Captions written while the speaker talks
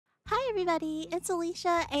everybody, it's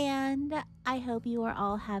Alicia, and I hope you are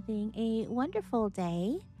all having a wonderful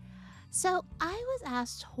day. So I was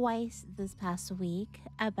asked twice this past week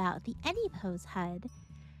about the AnyPose HUD.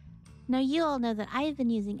 Now you all know that I've been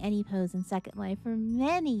using AnyPose in Second Life for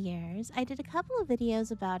many years. I did a couple of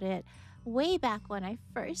videos about it way back when I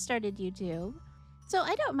first started YouTube, so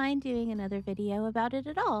I don't mind doing another video about it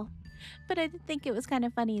at all. But I did think it was kind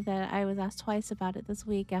of funny that I was asked twice about it this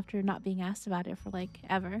week after not being asked about it for like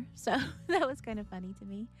ever. So that was kind of funny to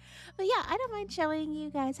me. But yeah, I don't mind showing you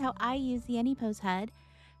guys how I use the AnyPose HUD.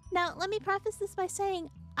 Now, let me preface this by saying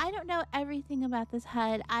I don't know everything about this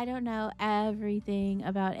HUD. I don't know everything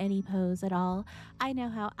about AnyPose at all. I know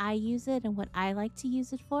how I use it and what I like to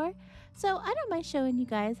use it for. So I don't mind showing you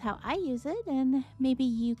guys how I use it, and maybe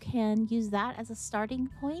you can use that as a starting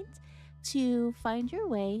point to find your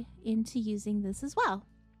way into using this as well.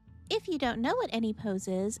 If you don't know what AnyPose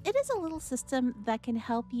is, it is a little system that can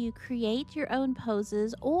help you create your own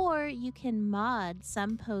poses, or you can mod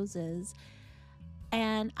some poses.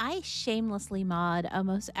 And I shamelessly mod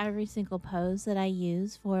almost every single pose that I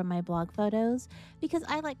use for my blog photos because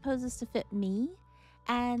I like poses to fit me.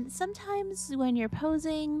 And sometimes when you're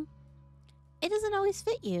posing, it doesn't always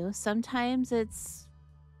fit you. Sometimes it's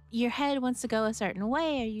your head wants to go a certain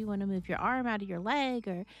way, or you want to move your arm out of your leg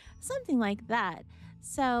or something like that.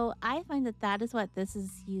 So I find that that is what this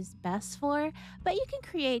is used best for, but you can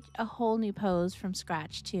create a whole new pose from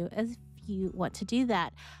scratch too, if you want to do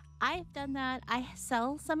that. I've done that. I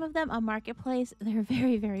sell some of them on Marketplace. They're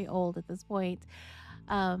very, very old at this point.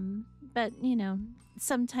 But you know,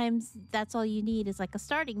 sometimes that's all you need is like a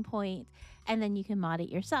starting point, and then you can mod it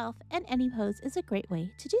yourself, and AnyPose is a great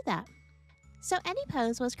way to do that. So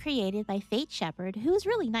AnyPose was created by Fate Shepherd, who is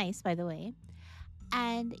really nice, by the way.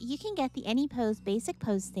 And you can get the AnyPose basic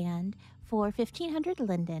pose stand for 1500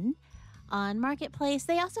 Linden on Marketplace.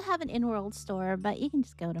 They also have an in-world store, but you can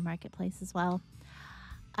just go to Marketplace as well.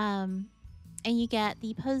 And you get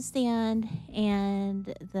the pose stand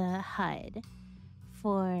and the HUD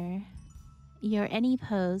for your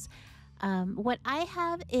AnyPose. What I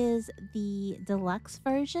have is the deluxe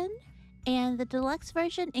version. And the deluxe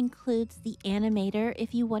version includes the animator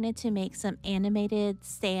if you wanted to make some animated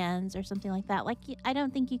stands or something like that. Like, I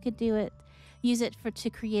don't think you could use it to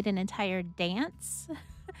create an entire dance.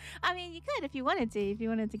 I mean, you could if you wanted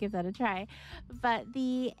to give that a try. But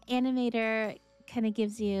the animator kind of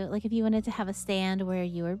gives you, like, if you wanted to have a stand where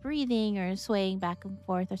you were breathing or swaying back and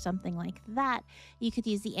forth or something like that, you could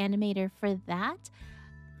use the animator for that.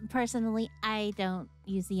 Personally, I don't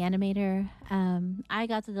use the animator. I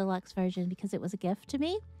got the deluxe version because it was a gift to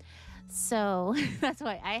me, so that's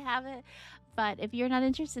why I have it. But if you're not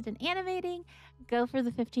interested in animating, go for the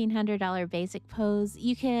 $1,500 basic pose.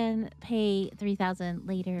 You can pay $3,000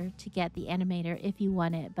 later to get the animator if you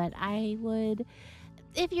want it, but I would,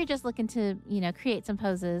 if you're just looking to, create some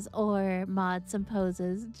poses or mod some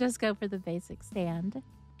poses, just go for the basic stand.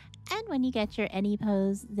 And when you get your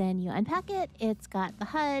AnyPose, then you unpack it. It's got the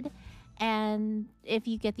HUD. And if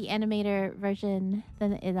you get the animator version,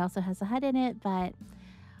 then it also has a HUD in it. But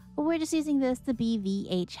we're just using the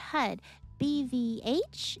BVH HUD.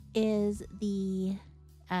 BVH is the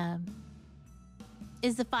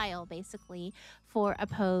file, basically, for a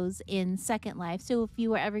pose in Second Life. So if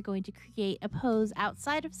you were ever going to create a pose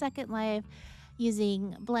outside of Second Life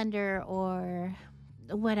using Blender or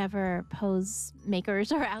whatever pose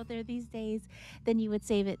makers are out there these days, then you would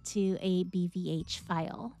save it to a BVH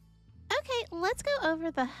file. Okay, let's go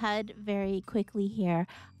over the HUD very quickly here.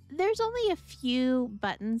 There's only a few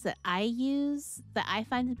buttons that I use that I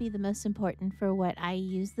find to be the most important for what I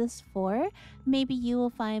use this for. Maybe you will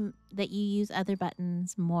find that you use other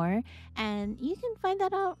buttons more, and you can find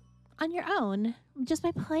that out on your own just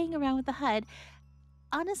by playing around with the HUD.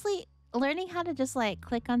 Honestly, learning how to just like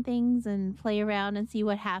click on things and play around and see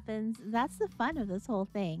what happens, that's the fun of this whole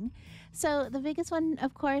thing. So the biggest one,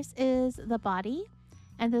 of course, is the body.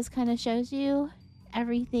 And this kind of shows you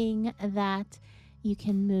everything that you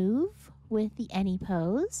can move with the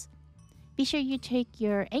AnyPose. Be sure you take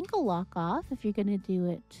your ankle lock off if you're going to do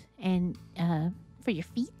it, and for your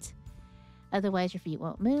feet. Otherwise, your feet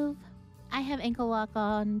won't move. I have ankle lock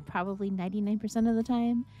on probably 99% of the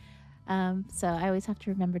time. So I always have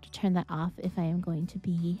to remember to turn that off if I am going to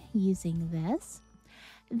be using this.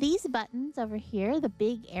 These buttons over here, the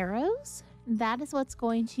big arrows, that is what's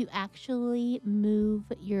going to actually move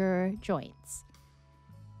your joints.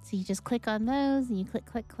 So you just click on those and you click,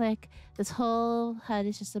 click, click. This whole HUD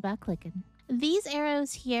is just about clicking. These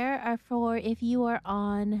arrows here are for if you are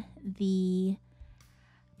on the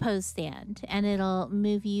pose stand, and it'll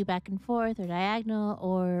move you back and forth or diagonal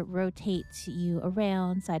or rotate you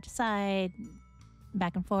around side to side,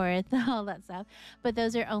 back and forth, all that stuff. But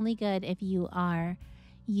those are only good if you are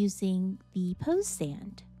using the pose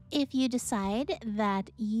stand. If you decide that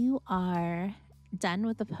you are done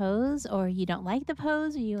with the pose, or you don't like the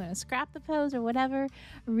pose, or you want to scrap the pose or whatever,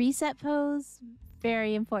 reset pose,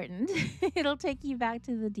 very important. It'll take you back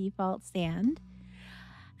to the default stand.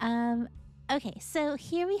 Okay, so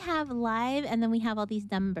here we have live, and then we have all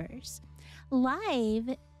these numbers.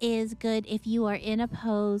 Live is good if you are in a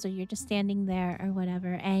pose or you're just standing there or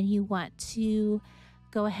whatever, and you want to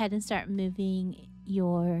go ahead and start moving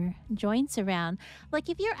your joints around. Like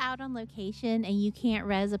if you're out on location and you can't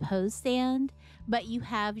res a pose stand, but you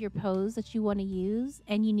have your pose that you want to use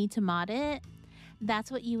and you need to mod it,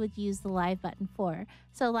 that's what you would use the live button for.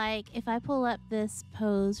 So like if I pull up this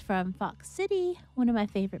pose from Fox City, one of my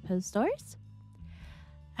favorite pose stores,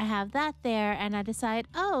 I have that there, and I decide,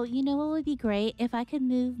 oh, you know what would be great if I could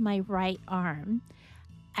move my right arm.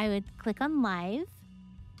 I would click on live,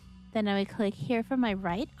 then I would click here for my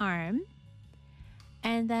right arm,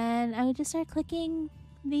 and then I would just start clicking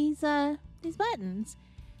these buttons.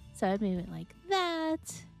 So I'd move it like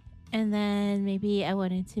that, and then maybe I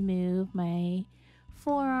wanted to move my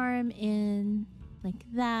forearm in like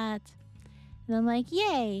that, and I'm like,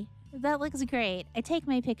 yay, that looks great. I take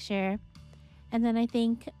my picture, and then I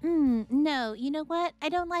think, no, you know what? I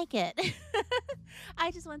don't like it. I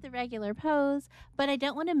just want the regular pose, but I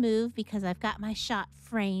don't want to move because I've got my shot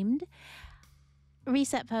framed.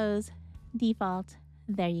 Reset pose, default,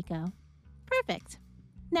 there you go. Perfect.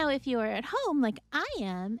 Now, if you are at home like I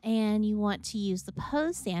am and you want to use the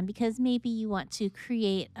pose stand because maybe you want to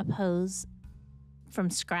create a pose from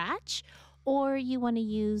scratch, or you want to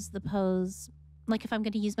use the pose, like if I'm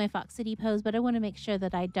going to use my Fox City pose, but I want to make sure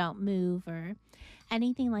that I don't move or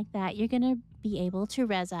anything like that, you're going to be able to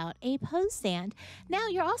res out a pose stand. Now,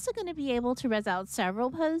 you're also going to be able to res out several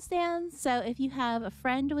pose stands. So if you have a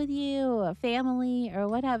friend with you or a family or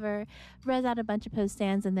whatever, res out a bunch of pose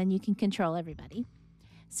stands, and then you can control everybody.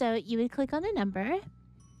 So you would click on a number,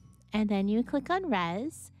 and then you would click on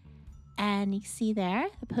res, and you see there,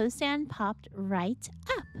 the pose stand popped right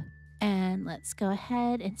up. And let's go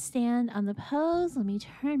ahead and stand on the pose. Let me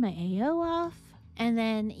turn my AO off. And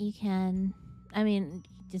then you can,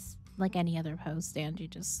 just like any other pose stand, you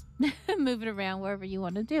just move it around wherever you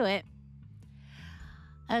want to do it.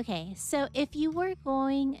 Okay, so if you were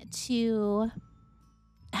going to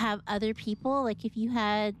have other people, like if you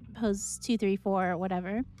had pose 2, 3, 4 or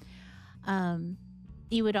whatever,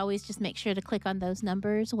 you would always just make sure to click on those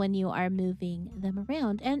numbers when you are moving them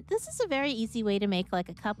around. And this is a very easy way to make like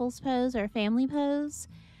a couple's pose or a family pose,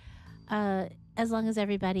 as long as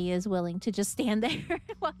everybody is willing to just stand there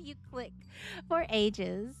while you click for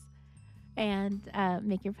ages and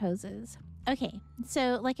make your poses. Okay,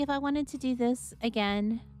 so like if I wanted to do this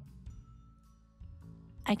again,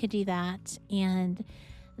 I could do that, and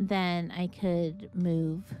then I could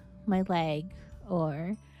move my leg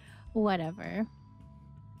or whatever,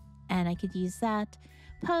 and I could use that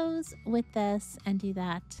pose with this and do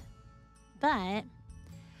that. But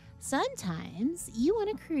sometimes you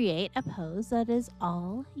want to create a pose that is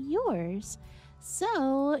all yours,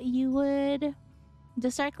 so you would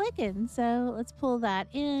just start clicking. So let's pull that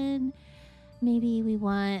in. Maybe we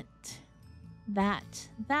want that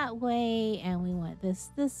way, and we want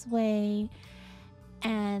this way.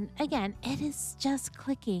 And again, it is just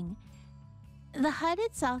clicking. The HUD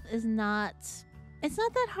itself is not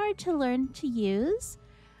that hard to learn to use,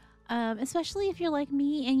 especially if you're like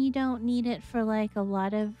me and you don't need it for like a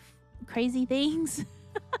lot of crazy things.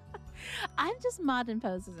 I'm just modding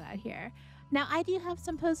poses out here. Now, I do have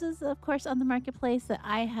some poses, of course, on the marketplace that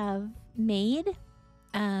I have made.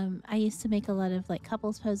 I used to make a lot of like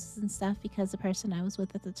couples poses and stuff because the person I was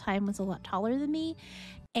with at the time was a lot taller than me.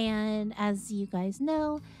 And as you guys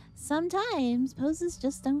know, sometimes poses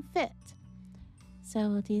just don't fit. So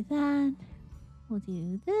we'll do that. We'll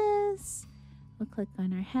do this. We'll click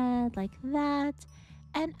on our head like that.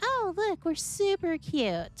 And oh, look, we're super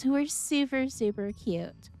cute. We're super, super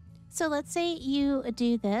cute. So let's say you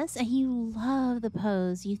do this and you love the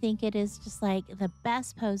pose. You think it is just like the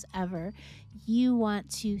best pose ever. You want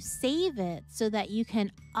to save it so that you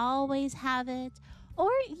can always have it,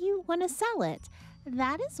 or you want to sell it.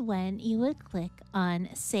 That is when you would click on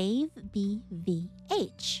Save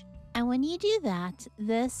BVH. And when you do that,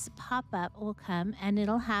 this pop-up will come and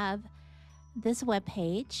it'll have this web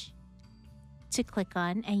page to click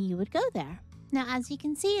on, and you would go there. Now, as you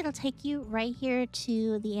can see, it'll take you right here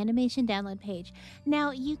to the animation download page.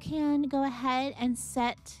 Now, you can go ahead and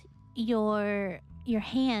set your your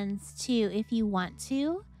hands too if you want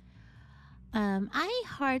to. I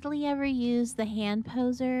hardly ever use the hand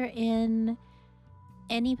poser in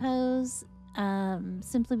AnyPose,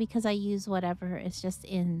 simply because I use whatever is just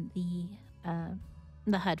in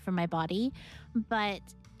the HUD for my body. But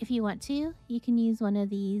if you want to, you can use one of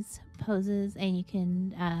these poses, and you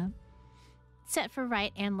can set for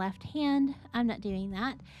right and left hand. I'm not doing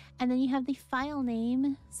that. And then you have the file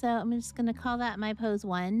name. So I'm just going to call that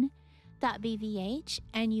mypose1.bvh,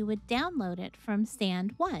 and you would download it from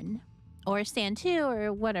stand 1 or stand 2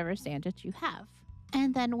 or whatever stand that you have.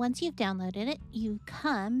 And then once you've downloaded it, you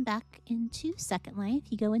come back into Second Life,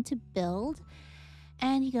 you go into build,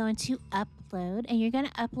 and you go into upload, and you're going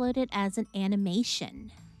to upload it as an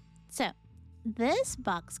animation. So this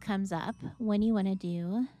box comes up when you want to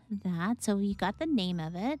do that. So you got the name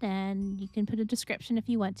of it, and you can put a description if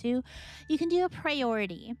you want to. You can do a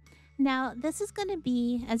priority. Now, this is going to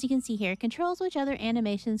be, as you can see here, controls which other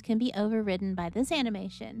animations can be overridden by this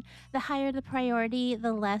animation. The higher the priority,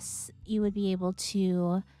 the less you would be able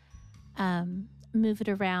to move it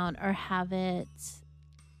around or have it,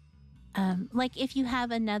 like if you have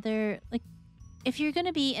another, like if you're going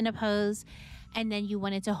to be in a pose and then you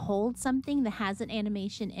wanted to hold something that has an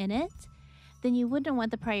animation in it, then you wouldn't want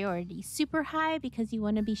the priority super high, because you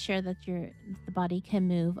want to be sure that the body can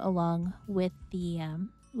move along with the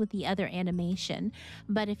other animation.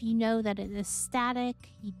 But if you know that it is static,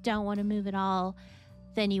 you don't want to move at all,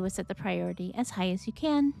 then you would set the priority as high as you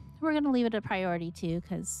can. We're going to leave it a priority 2,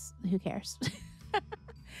 because who cares?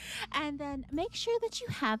 And then make sure that you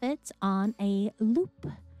have it on a loop.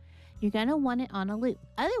 You're going to want it on a loop.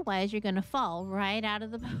 Otherwise, you're going to fall right out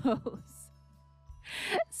of the pose.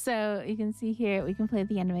 So you can see here, we can play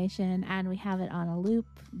the animation, and we have it on a loop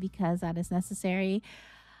because that is necessary.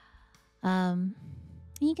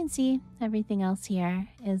 You can see everything else here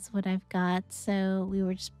is what I've got. So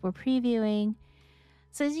we're previewing.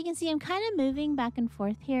 So as you can see, I'm kind of moving back and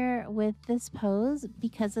forth here with this pose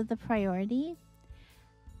because of the priority.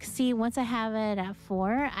 See, once I have it at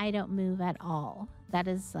 4, I don't move at all. That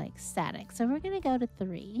is like static. So we're going to go to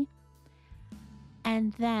 3.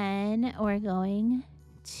 And then we're going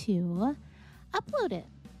to upload it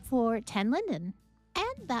for 10 Linden.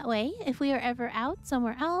 And that way, if we are ever out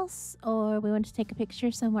somewhere else, or we want to take a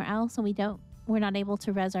picture somewhere else and we're not able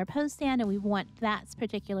to res our pose stand and we want that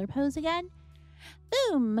particular pose again,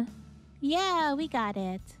 boom! Yeah, we got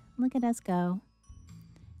it. Look at us go.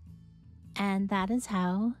 And that is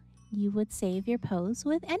how you would save your pose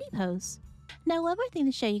with AnyPose. Now, one more thing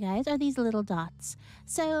to show you guys are these little dots.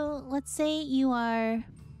 So let's say you are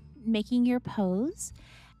making your pose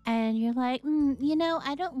and you're like,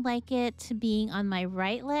 I don't like it being on my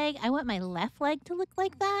right leg. I want my left leg to look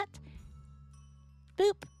like that.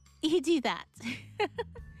 Boop. You do that.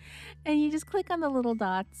 And you just click on the little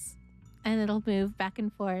dots and it'll move back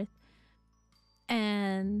and forth.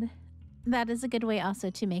 And that is a good way also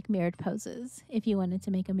to make mirrored poses. If you wanted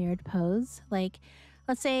to make a mirrored pose, like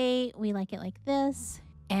let's say we like it like this,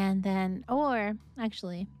 and then, or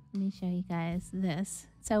actually, let me show you guys this.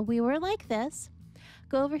 So we were like this.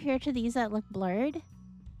 Go over here to these that look blurred.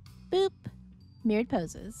 Boop. Mirrored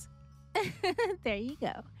poses. There you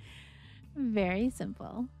go. Very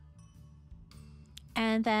simple.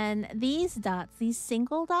 And then these dots, these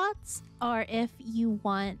single dots, are if you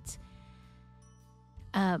want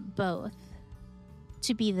both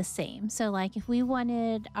to be the same. So like if we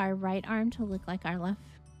wanted our right arm to look like our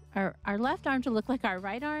left arm to look like our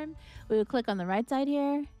right arm, we would click on the right side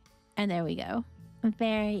here, and there we go.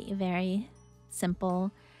 Very, very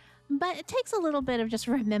simple. But it takes a little bit of just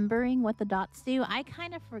remembering what the dots do. I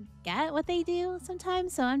kind of forget what they do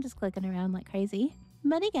sometimes, so I'm just clicking around like crazy.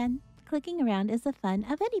 But again, clicking around is the fun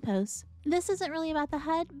of AnyPose. This isn't really about the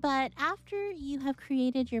HUD, but after you have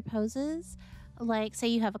created your poses, like say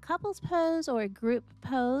you have a couples pose or a group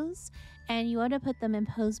pose, and you want to put them in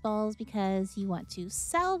pose balls because you want to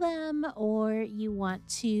sell them or you want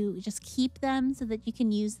to just keep them so that you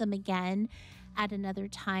can use them again at another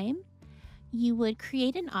time, you would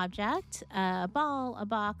create an object, a ball, a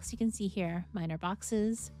box. You can see here, mine are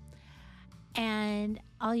boxes. And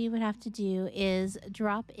all you would have to do is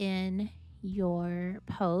drop in your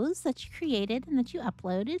pose that you created and that you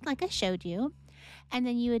uploaded, like I showed you. And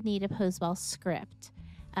then you would need a pose ball script.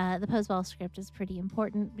 The pose ball script is pretty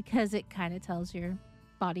important because it kind of tells your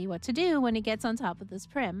body what to do when it gets on top of this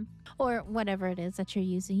prim or whatever it is that you're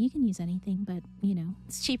using. You can use anything, but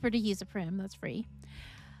it's cheaper to use a prim that's free.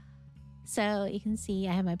 So you can see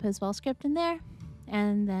I have my pose ball script in there,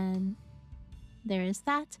 and then there is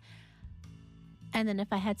that. And then if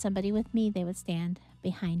I had somebody with me, they would stand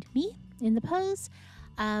behind me in the pose.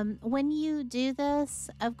 When you do this,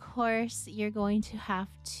 of course, you're going to have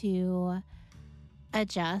to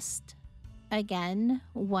adjust again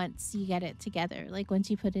once you get it together, like once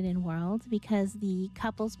you put it in world, because the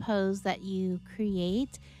couples pose that you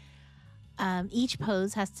create, each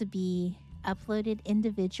pose has to be uploaded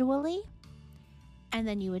individually, and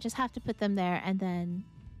then you would just have to put them there and then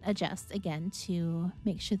adjust again to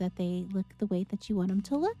make sure that they look the way that you want them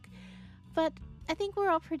to look. But I think we're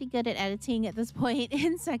all pretty good at editing at this point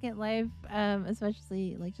in Second Life,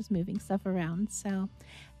 especially like just moving stuff around. So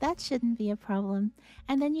that shouldn't be a problem.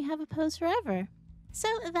 And then you have a pose forever. So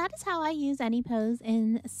that is how I use AnyPose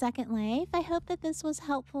in Second Life. I hope that this was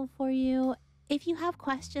helpful for you. If you have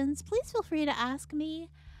questions, please feel free to ask me.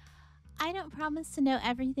 I don't promise to know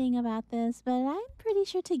everything about this, but I'm pretty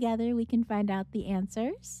sure together we can find out the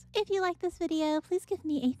answers. If you like this video, please give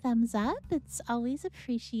me a thumbs up. It's always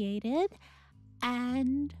appreciated.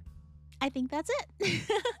 And I think that's it.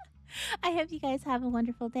 I hope you guys have a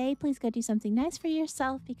wonderful day. Please go do something nice for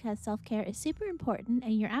yourself because self-care is super important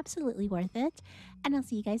and you're absolutely worth it. And I'll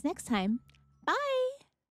see you guys next time.